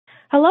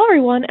Hello,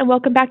 everyone, and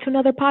welcome back to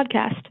another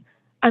podcast.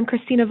 I'm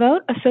Christina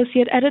Vogt,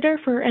 Associate Editor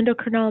for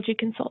Endocrinology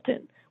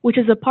Consultant, which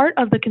is a part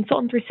of the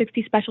Consultant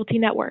 360 Specialty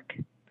Network.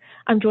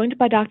 I'm joined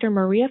by Dr.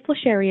 Maria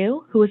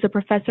Flecherio, who is a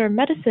professor of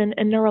medicine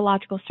and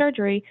neurological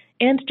surgery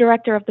and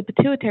director of the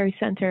Pituitary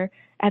Center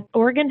at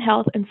Oregon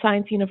Health and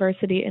Science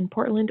University in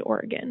Portland,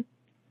 Oregon.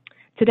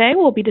 Today,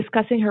 we'll be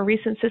discussing her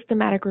recent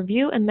systematic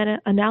review and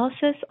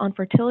meta-analysis on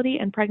fertility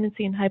and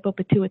pregnancy and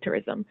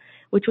hypopituitarism,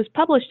 which was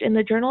published in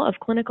the Journal of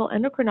Clinical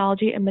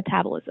Endocrinology and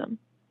Metabolism.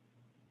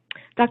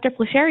 Dr.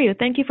 Flecherio,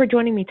 thank you for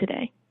joining me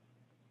today.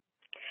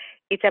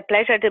 It's a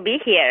pleasure to be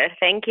here.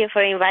 Thank you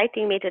for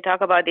inviting me to talk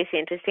about this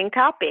interesting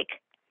topic.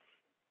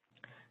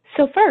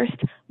 So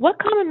first, what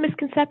common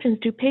misconceptions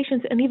do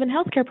patients and even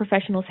healthcare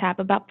professionals have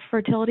about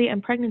fertility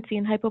and pregnancy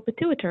and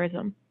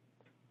hypopituitarism?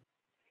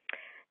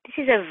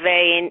 This is a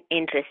very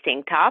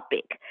interesting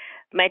topic.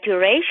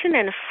 Maturation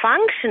and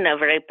function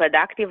of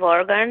reproductive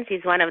organs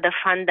is one of the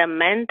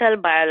fundamental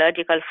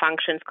biological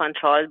functions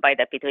controlled by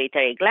the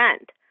pituitary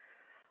gland.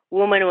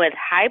 Women with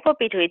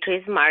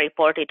hypopituitarism are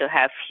reported to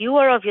have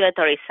fewer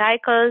ovulatory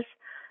cycles,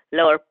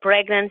 lower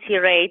pregnancy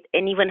rate,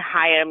 and even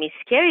higher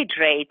miscarriage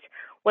rates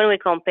when we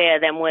compare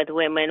them with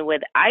women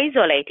with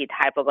isolated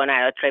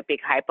hypogonadotropic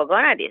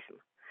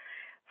hypogonadism.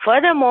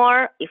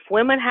 Furthermore, if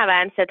women have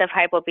onset of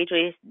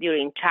hypopituitarism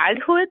during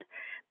childhood,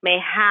 may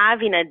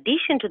have, in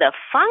addition to the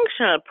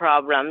functional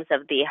problems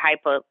of the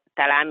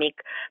hypothalamic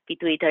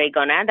pituitary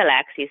gonadal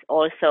axis,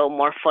 also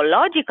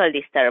morphological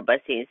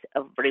disturbances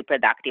of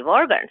reproductive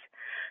organs.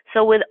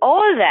 So with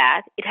all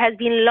that, it has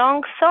been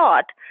long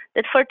thought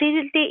that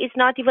fertility is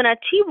not even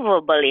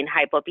achievable in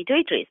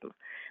hypopituitarism.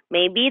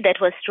 Maybe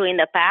that was true in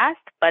the past,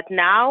 but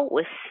now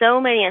with so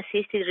many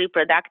assisted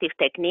reproductive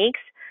techniques,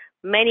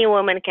 many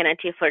women can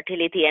achieve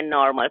fertility and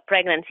normal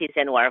pregnancies,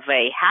 and we're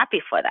very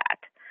happy for that.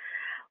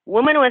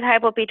 Women with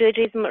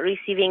hypopituitarism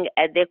receiving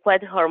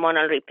adequate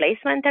hormonal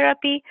replacement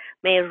therapy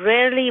may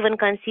rarely even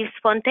conceive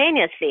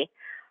spontaneously.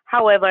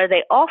 However,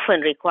 they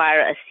often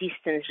require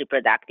assistance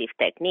reproductive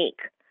technique.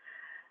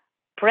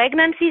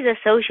 Pregnancy is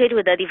associated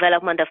with the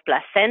development of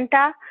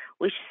placenta,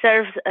 which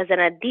serves as an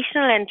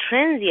additional and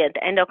transient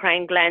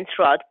endocrine gland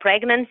throughout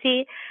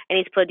pregnancy and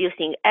is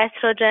producing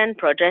estrogen,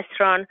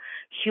 progesterone,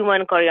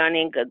 human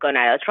chorionic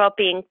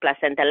gonadotropin,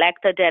 placental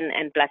lactogen,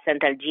 and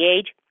placental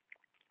GH,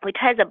 which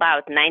has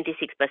about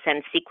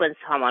 96% sequence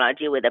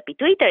homology with the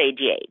pituitary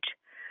GH.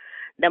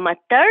 The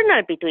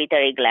maternal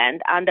pituitary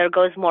gland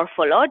undergoes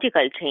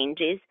morphological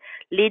changes,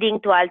 leading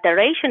to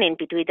alteration in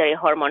pituitary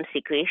hormone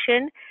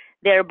secretion,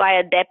 thereby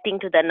adapting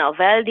to the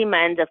novel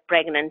demands of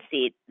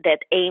pregnancy that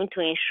aim to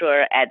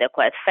ensure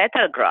adequate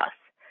fetal growth.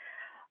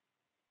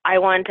 I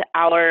want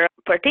our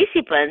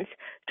participants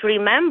to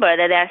remember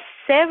that there are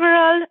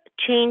several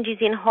changes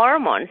in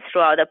hormones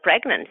throughout the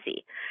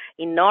pregnancy.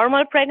 In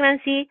normal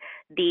pregnancy,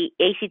 the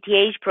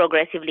ACTH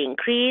progressively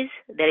increases.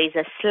 There is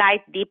a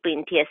slight dip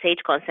in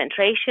TSH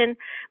concentration,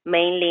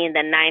 mainly in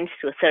the 9th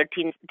to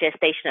 13th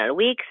gestational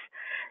weeks.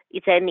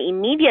 It's an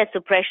immediate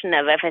suppression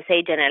of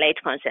FSH and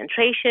LH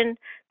concentration,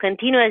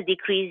 continuous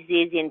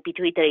decreases in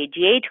pituitary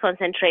GH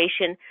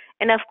concentration,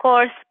 and of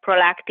course,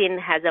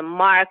 prolactin has a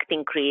marked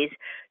increase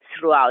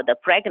throughout the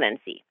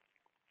pregnancy.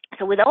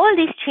 So with all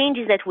these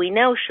changes that we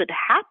know should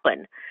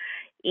happen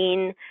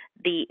in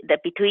the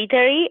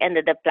pituitary, and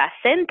the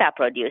placenta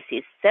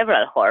produces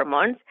several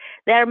hormones,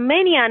 there are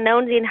many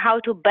unknowns in how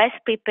to best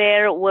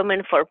prepare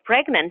women for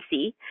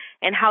pregnancy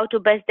and how to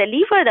best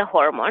deliver the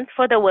hormones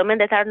for the women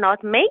that are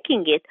not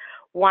making it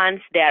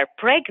once they are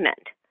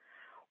pregnant.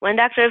 When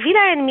Dr.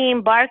 Villa and me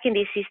embarked in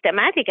this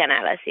systematic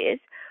analysis,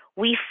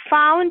 we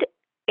found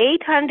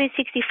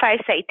 865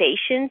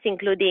 citations,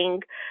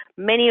 including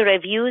many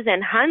reviews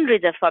and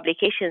hundreds of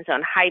publications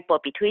on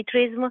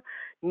hypopituitarism,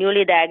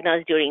 newly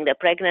diagnosed during the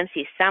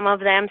pregnancy, some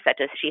of them,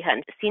 such as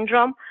Sheehan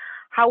syndrome.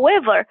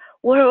 However,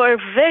 we were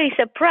very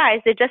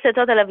surprised that just a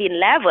total of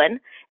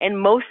 11,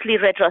 and mostly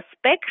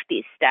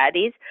retrospective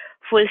studies,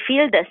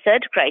 fulfilled the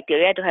search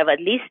criteria to have at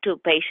least 2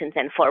 patients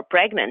and 4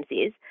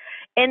 pregnancies.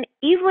 And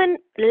even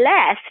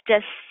less,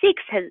 just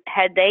 6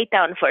 had data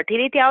on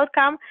fertility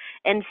outcome,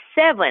 and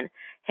 7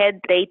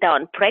 had data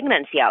on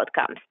pregnancy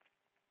outcomes.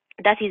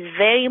 That is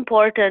very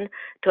important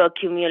to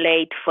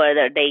accumulate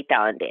further data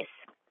on this.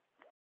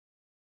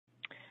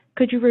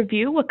 Could you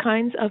review what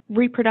kinds of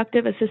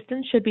reproductive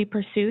assistance should be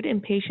pursued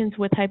in patients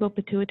with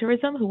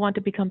hypopituitarism who want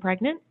to become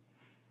pregnant?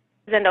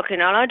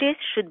 Endocrinologists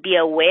should be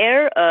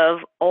aware of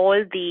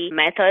all the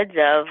methods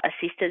of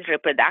assisted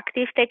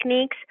reproductive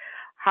techniques.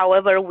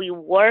 However, we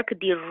work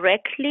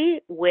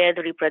directly with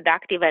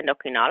reproductive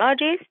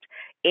endocrinologists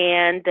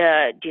and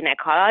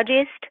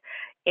gynecologists,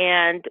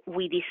 and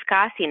we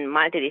discuss in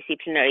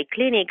multidisciplinary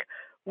clinic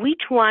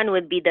which one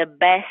would be the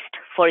best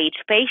for each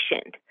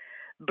patient.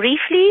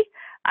 Briefly,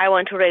 I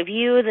want to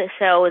review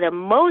the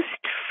most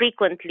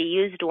frequently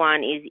used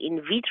one is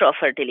in vitro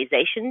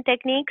fertilization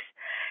techniques.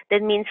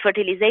 That means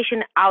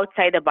fertilization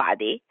outside the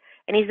body,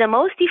 and is the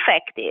most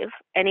effective,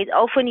 and is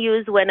often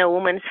used when a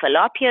woman's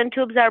fallopian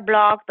tubes are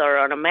blocked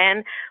or when a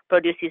man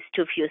produces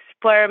too few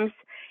sperms,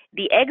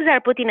 The eggs are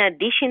put in a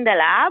dish in the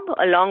lab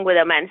along with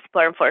a man's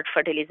sperm for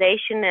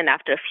fertilization, and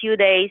after a few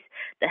days,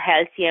 the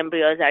healthy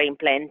embryos are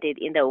implanted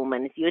in the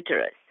woman's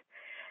uterus.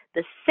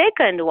 The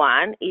second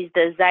one is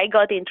the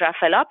zygote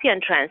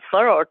intrafallopian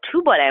transfer or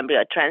tubal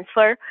embryo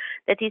transfer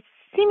that is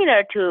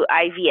similar to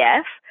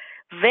IVF.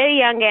 Very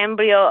young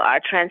embryo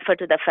are transferred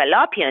to the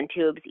fallopian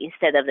tubes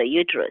instead of the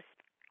uterus.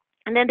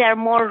 And then there are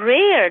more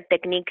rare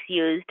techniques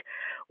used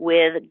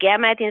with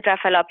gamete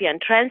intrafallopian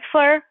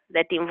transfer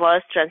that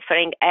involves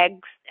transferring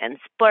eggs and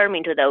sperm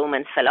into the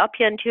woman's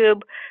fallopian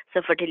tube.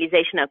 So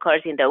fertilization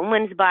occurs in the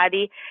woman's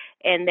body.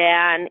 And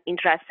then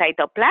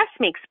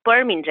intracytoplasmic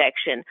sperm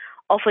injection,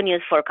 often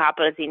used for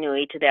couples in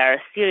which there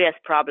are serious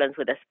problems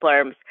with the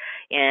sperms.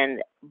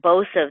 And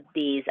both of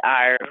these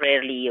are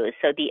rarely used.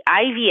 So the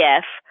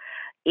IVF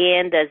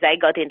and the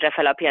zygote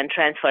intrafallopian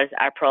transfers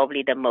are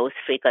probably the most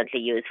frequently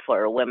used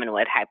for women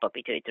with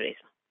hypopituitarism.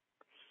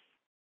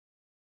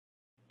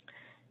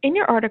 In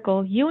your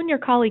article, you and your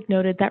colleague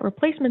noted that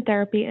replacement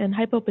therapy in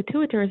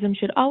hypopituitarism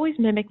should always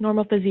mimic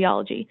normal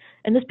physiology,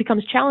 and this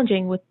becomes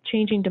challenging with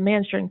changing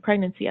demands during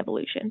pregnancy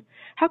evolution.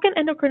 How can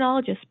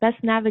endocrinologists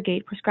best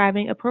navigate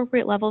prescribing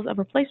appropriate levels of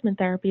replacement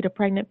therapy to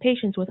pregnant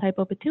patients with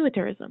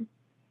hypopituitarism?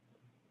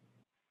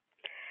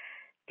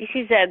 This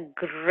is a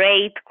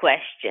great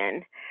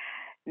question.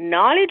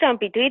 Knowledge on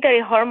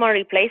pituitary hormone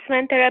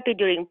replacement therapy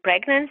during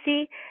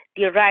pregnancy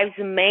derives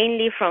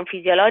mainly from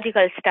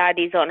physiological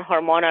studies on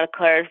hormonal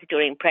curves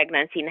during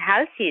pregnancy in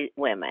healthy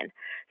women.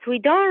 So we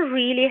don't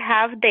really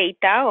have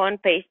data on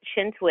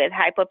patients with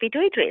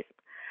hypopituitarism.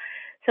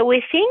 So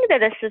we think that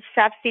the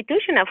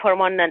substitution of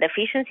hormonal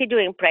deficiency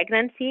during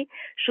pregnancy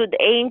should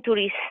aim to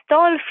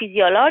restore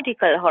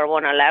physiological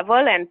hormonal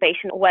level and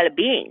patient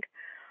well-being.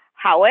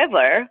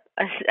 However,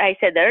 as I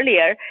said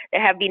earlier,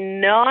 there have been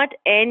not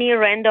any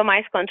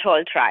randomized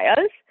controlled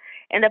trials,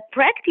 and the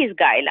practice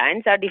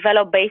guidelines are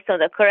developed based on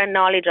the current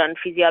knowledge on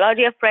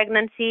physiology of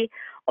pregnancy,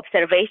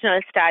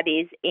 observational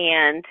studies,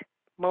 and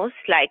most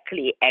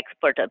likely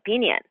expert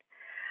opinion.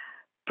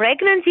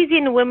 Pregnancies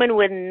in women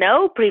with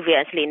no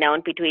previously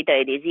known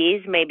pituitary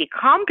disease may be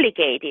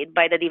complicated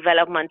by the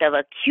development of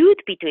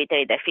acute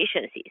pituitary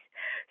deficiencies.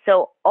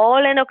 So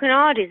all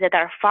endocrinologists that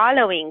are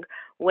following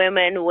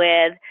women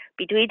with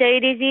pituitary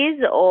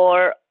disease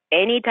or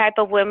any type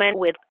of women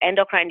with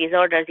endocrine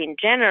disorders in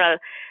general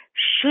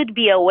should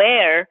be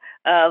aware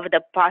of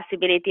the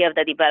possibility of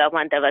the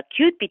development of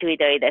acute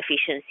pituitary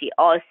deficiency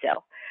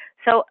also.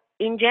 So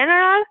in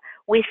general,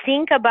 we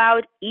think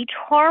about each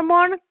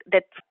hormone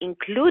that's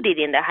included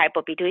in the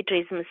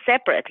hypopituitarism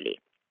separately.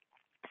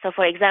 So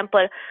for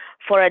example,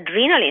 for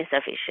adrenal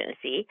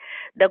insufficiency,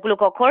 the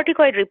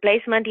glucocorticoid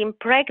replacement in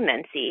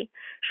pregnancy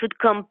should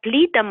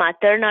complete the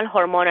maternal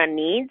hormonal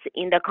needs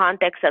in the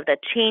context of the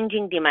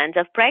changing demands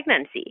of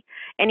pregnancy,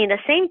 and in the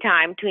same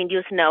time to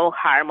induce no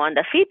harm on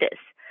the fetus.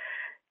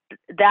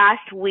 Thus,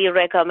 we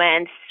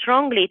recommend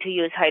strongly to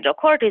use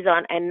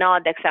hydrocortisone and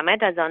not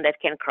dexamethasone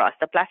that can cross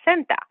the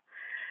placenta.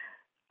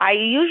 I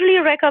usually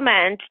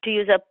recommend to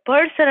use a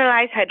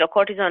personalized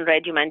hydrocortisone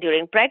regimen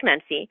during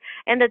pregnancy,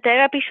 and the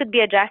therapy should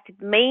be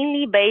adjusted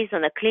mainly based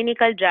on a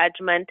clinical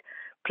judgment,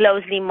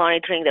 closely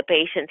monitoring the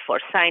patients for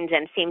signs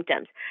and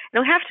symptoms.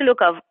 And we have to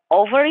look at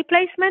over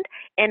replacement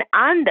and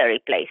under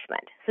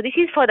replacement. So this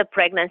is for the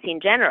pregnancy in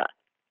general.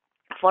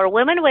 For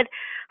women with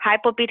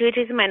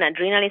hypopituitarism and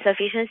adrenal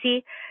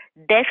insufficiency,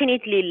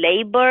 definitely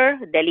labor,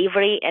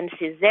 delivery, and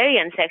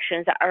cesarean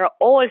sections are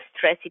all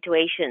stress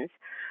situations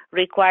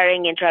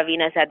requiring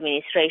intravenous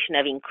administration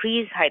of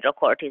increased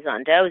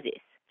hydrocortisone doses.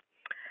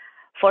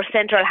 For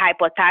central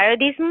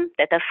hypothyroidism,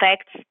 that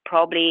affects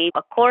probably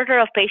a quarter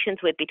of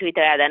patients with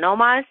pituitary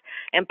adenomas,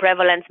 and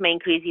prevalence may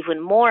increase even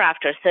more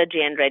after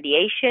surgery and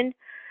radiation.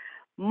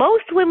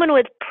 Most women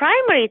with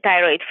primary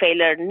thyroid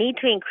failure need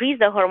to increase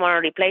the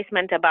hormonal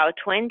replacement about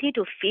 20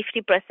 to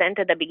 50%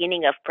 at the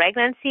beginning of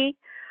pregnancy.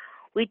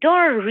 We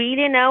don't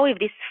really know if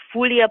this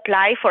fully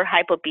applies for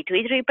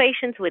hypopituitary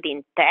patients with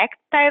intact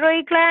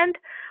thyroid gland,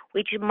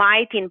 which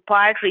might in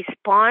part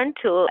respond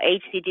to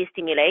HCG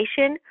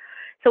stimulation.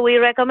 So we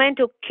recommend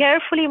to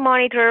carefully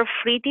monitor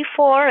free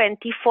T4 and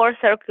T4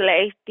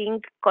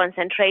 circulating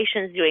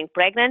concentrations during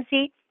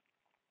pregnancy,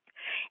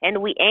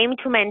 and we aim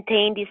to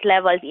maintain these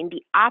levels in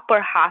the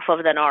upper half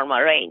of the normal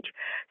range.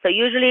 So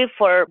usually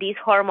for these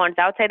hormones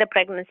outside the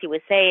pregnancy,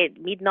 we say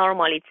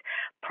mid-normal, it's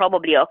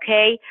probably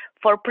okay.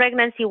 For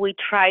pregnancy, we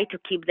try to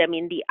keep them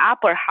in the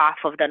upper half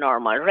of the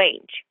normal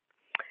range.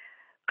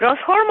 Growth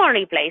hormone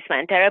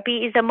replacement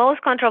therapy is the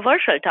most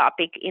controversial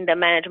topic in the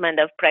management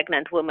of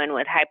pregnant women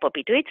with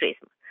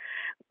hypopituitarism.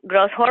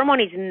 Growth hormone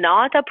is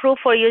not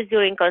approved for use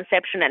during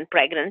conception and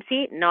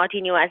pregnancy, not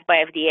in US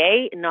by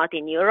FDA, not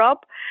in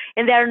Europe,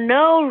 and there are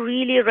no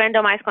really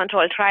randomized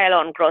controlled trial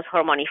on growth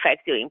hormone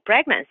effects during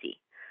pregnancy.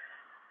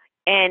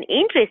 And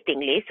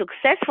interestingly,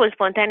 successful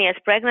spontaneous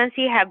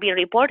pregnancy have been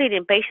reported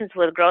in patients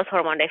with growth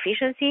hormone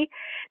deficiency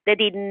that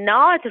did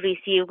not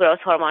receive growth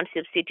hormone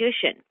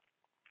substitution.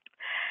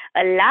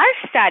 A large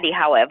study,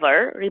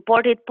 however,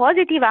 reported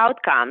positive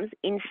outcomes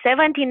in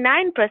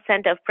 79%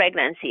 of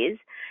pregnancies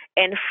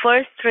and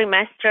first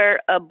trimester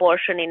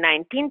abortion in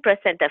 19%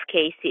 of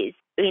cases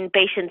in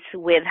patients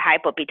with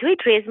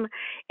hypopituitarism,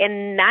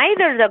 and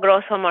neither the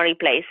growth hormone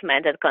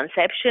replacement at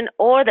conception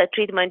or the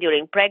treatment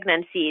during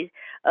pregnancies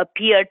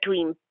appear to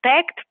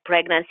impact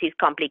pregnancy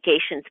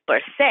complications per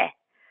se.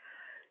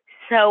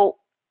 So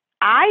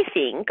I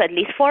think, at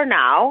least for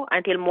now,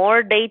 until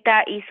more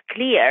data is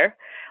clear,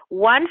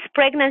 once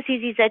pregnancy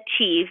is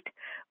achieved,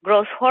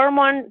 growth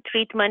hormone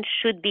treatment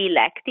should be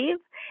elective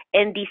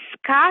and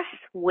discuss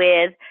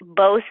with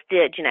both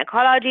the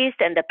gynecologist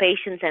and the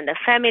patients and the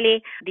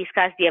family,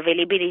 discuss the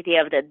availability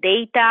of the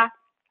data.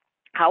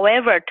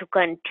 However, to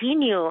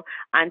continue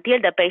until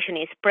the patient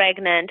is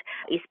pregnant,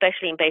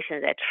 especially in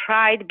patients that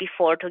tried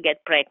before to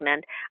get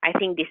pregnant, I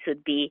think this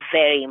would be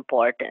very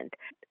important.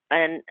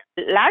 A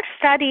large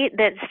study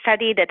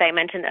that I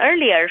mentioned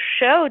earlier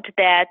showed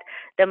that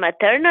the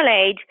maternal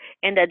age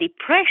and the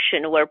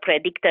depression were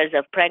predictors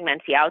of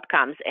pregnancy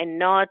outcomes and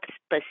not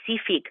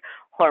specific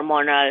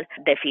hormonal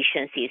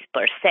deficiencies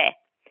per se.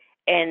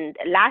 And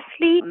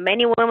lastly,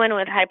 many women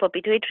with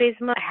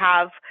hypopituitarism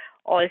have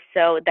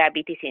also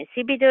diabetes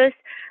insipidus.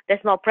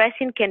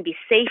 Desmopressin can be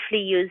safely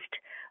used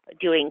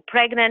during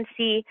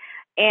pregnancy.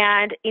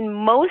 And in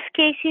most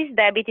cases,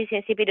 diabetes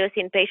insipidus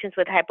in patients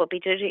with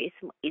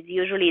hypopituitarism is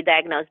usually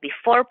diagnosed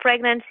before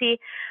pregnancy,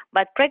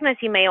 but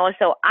pregnancy may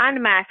also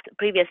unmask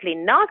previously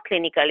not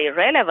clinically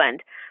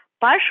relevant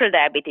partial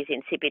diabetes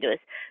insipidus.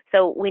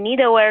 So we need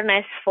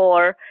awareness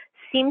for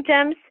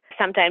symptoms.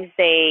 Sometimes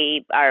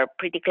they are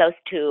pretty close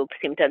to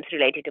symptoms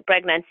related to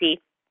pregnancy,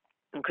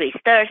 increased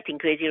thirst,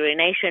 increased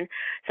urination.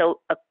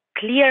 So a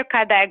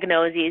clear-cut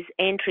diagnosis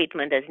and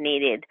treatment as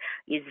needed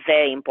is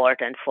very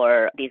important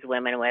for these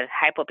women with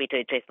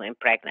hypopituitarism in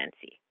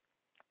pregnancy.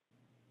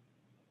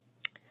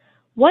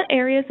 What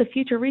areas of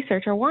future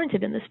research are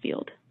warranted in this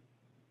field?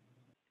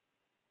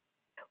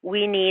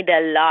 We need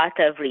a lot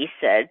of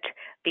research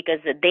because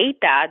the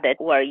data that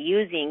we're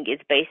using is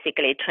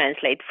basically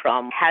translated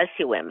from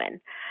healthy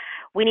women.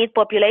 We need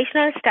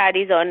populational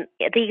studies on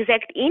the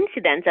exact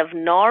incidence of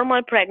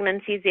normal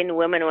pregnancies in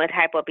women with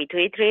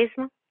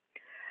hypopituitarism.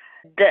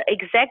 The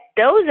exact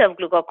dose of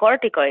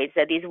glucocorticoids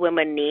that these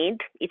women need,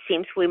 it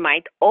seems we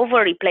might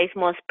over-replace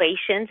most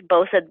patients,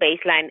 both at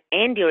baseline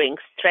and during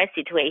stress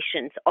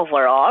situations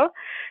overall.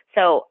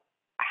 So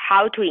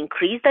how to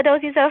increase the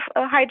doses of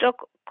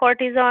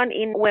hydrocortisone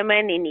in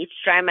women in each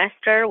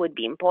trimester would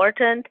be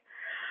important.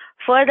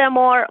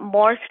 Furthermore,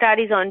 more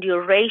studies on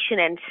duration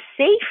and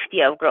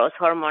safety of growth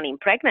hormone in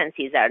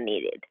pregnancies are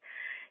needed.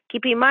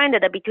 Keep in mind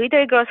that the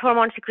pituitary growth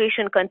hormone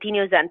secretion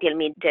continues until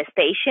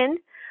mid-gestation.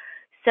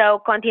 So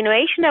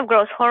continuation of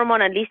growth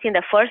hormone, at least in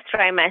the first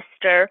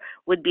trimester,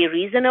 would be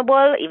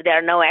reasonable if there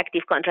are no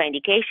active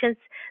contraindications.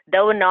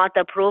 Though not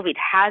approved, it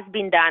has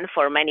been done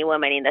for many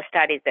women in the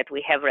studies that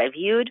we have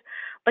reviewed.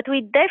 But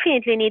we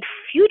definitely need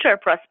future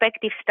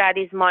prospective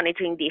studies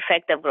monitoring the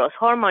effect of growth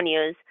hormone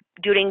use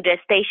during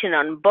gestation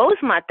on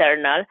both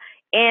maternal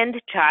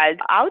and child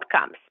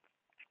outcomes.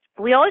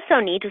 We also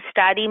need to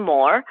study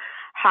more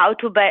how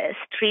to best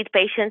treat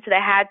patients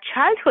that had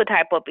childhood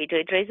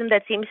hypopituitarism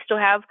that seems to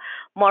have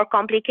more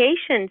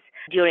complications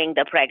during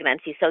the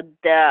pregnancy. So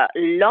the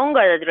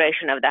longer the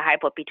duration of the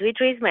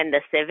hypopituitarism and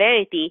the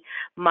severity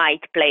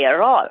might play a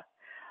role.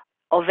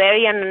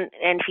 Ovarian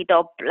and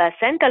fetal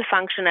placental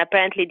function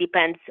apparently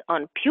depends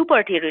on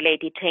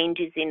puberty-related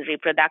changes in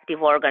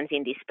reproductive organs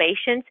in these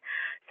patients.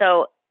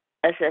 So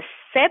as a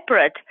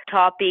separate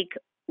topic,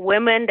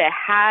 women that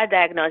had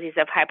diagnosis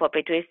of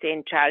hypopituitarism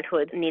in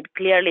childhood need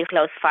clearly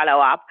close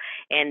follow-up,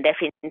 and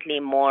definitely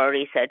more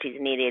research is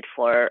needed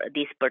for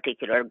this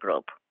particular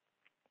group.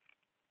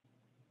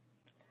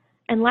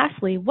 And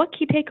lastly, what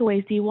key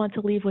takeaways do you want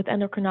to leave with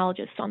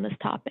endocrinologists on this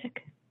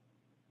topic?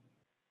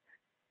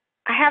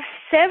 I have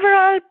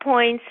several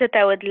points that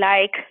I would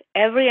like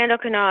every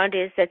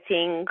endocrinologist that's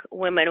seeing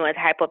women with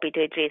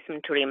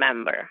hypopituitarism to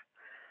remember.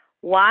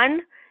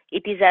 One,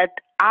 it is at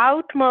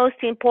utmost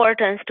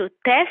importance to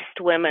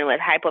test women with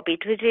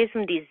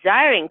hypopituitarism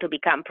desiring to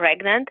become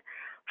pregnant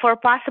for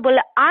possible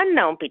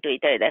unknown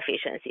pituitary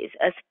deficiencies,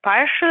 as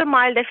partial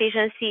mild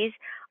deficiencies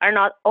are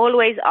not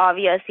always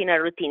obvious in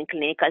a routine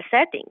clinical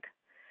setting.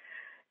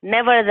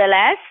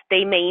 Nevertheless,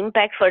 they may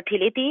impact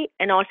fertility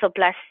and also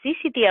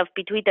plasticity of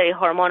pituitary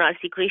hormonal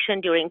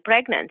secretion during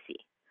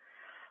pregnancy.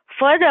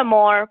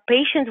 Furthermore,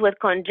 patients with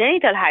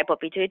congenital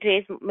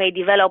hypopituitarism may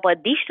develop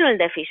additional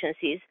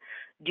deficiencies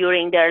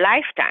during their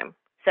lifetime.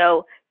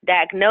 So,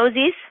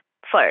 diagnosis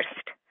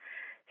first.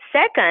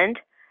 Second,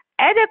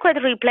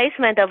 adequate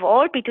replacement of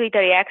all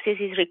pituitary axis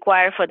is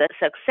required for the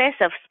success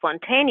of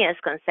spontaneous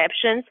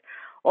conceptions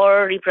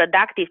or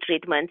reproductive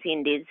treatments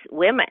in these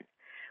women.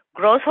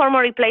 Growth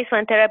hormone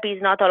replacement therapy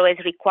is not always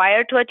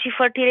required to achieve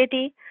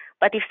fertility,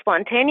 but if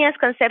spontaneous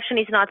conception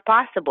is not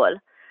possible,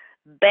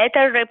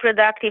 better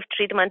reproductive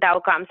treatment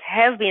outcomes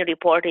have been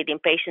reported in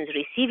patients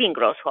receiving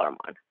growth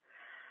hormone.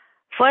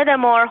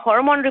 Furthermore,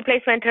 hormone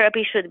replacement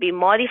therapy should be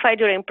modified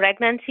during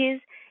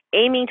pregnancies,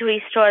 aiming to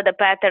restore the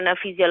pattern of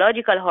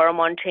physiological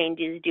hormone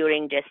changes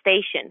during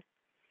gestation.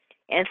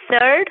 And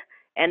third,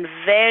 And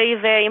very,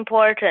 very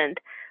important,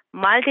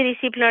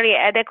 multidisciplinary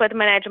adequate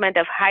management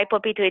of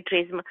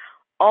hypopituitarism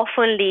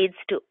often leads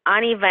to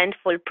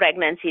uneventful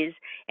pregnancies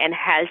and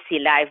healthy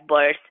live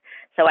births.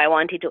 So I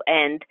wanted to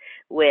end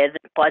with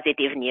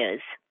positive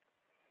news.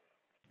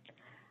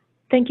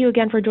 Thank you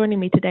again for joining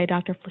me today,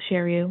 Dr.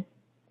 Flecheru.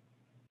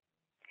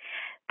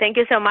 Thank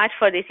you so much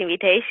for this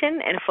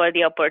invitation and for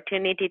the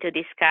opportunity to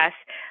discuss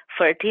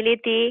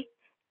fertility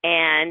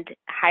and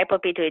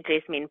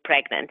hypopituitarism in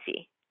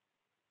pregnancy.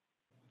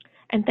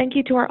 And thank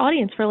you to our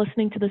audience for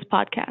listening to this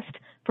podcast.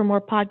 For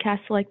more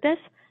podcasts like this,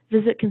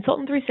 visit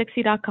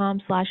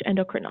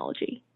consultant360.com/endocrinology.